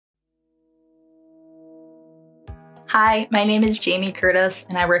Hi, my name is Jamie Curtis,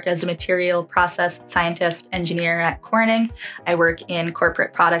 and I work as a material process scientist engineer at Corning. I work in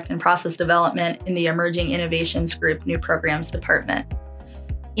corporate product and process development in the Emerging Innovations Group New Programs Department.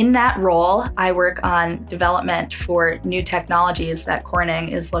 In that role, I work on development for new technologies that Corning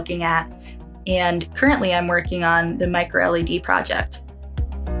is looking at, and currently I'm working on the MicroLED project.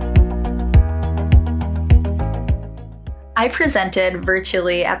 I presented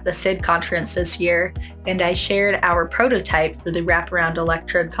virtually at the SID conference this year, and I shared our prototype for the wraparound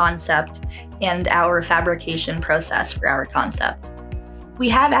electrode concept and our fabrication process for our concept. We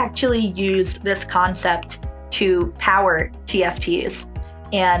have actually used this concept to power TFTs,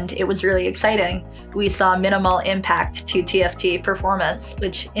 and it was really exciting. We saw minimal impact to TFT performance,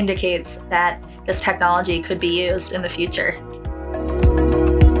 which indicates that this technology could be used in the future.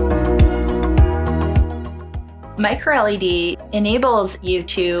 MicroLED enables you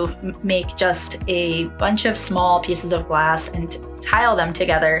to make just a bunch of small pieces of glass and tile them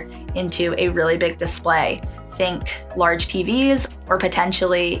together into a really big display. Think large TVs or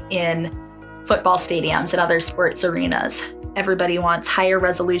potentially in football stadiums and other sports arenas. Everybody wants higher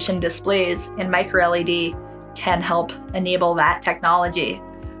resolution displays, and MicroLED can help enable that technology.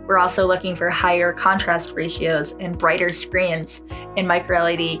 We're also looking for higher contrast ratios and brighter screens, and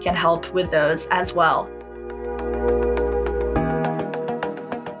MicroLED can help with those as well.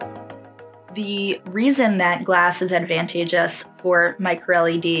 The reason that glass is advantageous for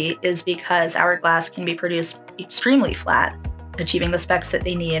MicroLED is because our glass can be produced extremely flat, achieving the specs that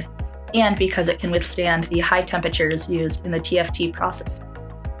they need, and because it can withstand the high temperatures used in the TFT process.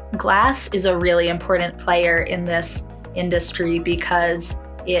 Glass is a really important player in this industry because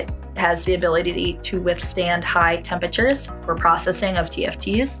it has the ability to withstand high temperatures for processing of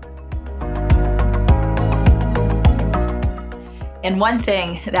TFTs. And one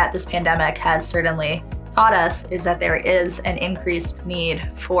thing that this pandemic has certainly taught us is that there is an increased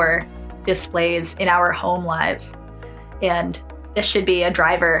need for displays in our home lives. And this should be a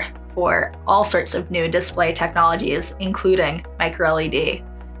driver for all sorts of new display technologies, including MicroLED.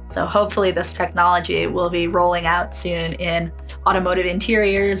 So hopefully this technology will be rolling out soon in automotive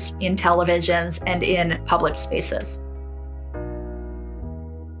interiors, in televisions, and in public spaces.